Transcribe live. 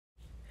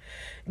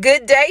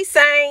Good day,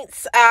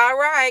 Saints. All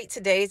right.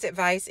 Today's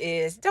advice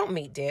is don't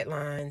meet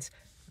deadlines.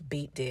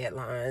 Beat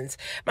deadlines.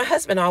 My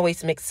husband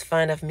always makes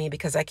fun of me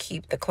because I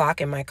keep the clock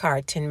in my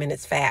car 10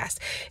 minutes fast.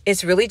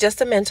 It's really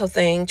just a mental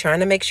thing, trying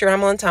to make sure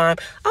I'm on time,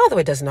 although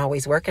it doesn't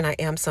always work and I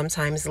am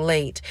sometimes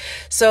late.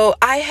 So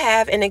I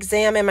have an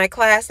exam in my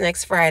class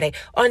next Friday.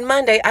 On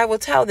Monday, I will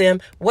tell them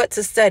what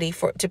to study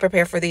for to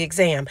prepare for the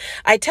exam.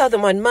 I tell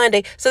them on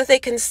Monday so that they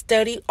can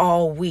study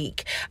all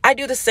week. I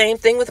do the same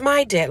thing with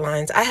my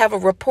deadlines. I have a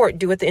report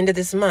due at the end of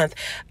this month.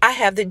 I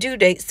have the due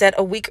date set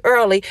a week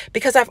early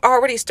because I've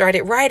already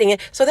started writing it,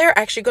 so they're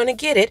actually going to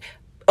get it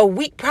a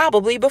week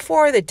probably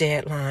before the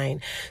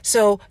deadline.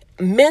 So,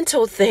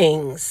 mental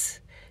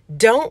things.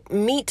 Don't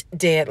meet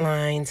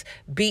deadlines,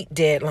 beat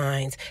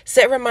deadlines.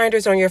 Set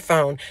reminders on your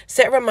phone,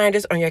 set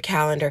reminders on your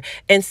calendar,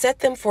 and set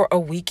them for a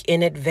week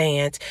in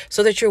advance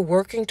so that you're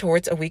working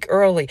towards a week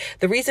early.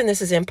 The reason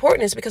this is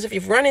important is because if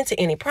you've run into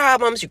any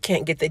problems, you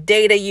can't get the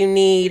data you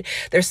need,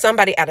 there's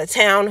somebody out of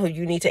town who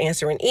you need to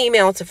answer an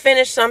email to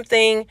finish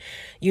something,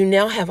 you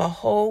now have a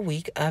whole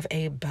week of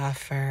a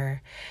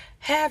buffer.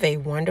 Have a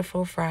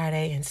wonderful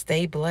Friday and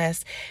stay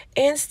blessed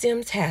and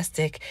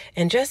STEM-tastic.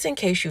 And just in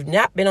case you've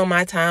not been on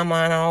my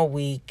timeline all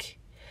week,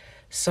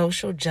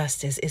 social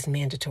justice is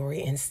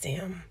mandatory in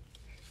STEM.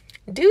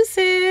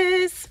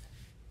 Deuces.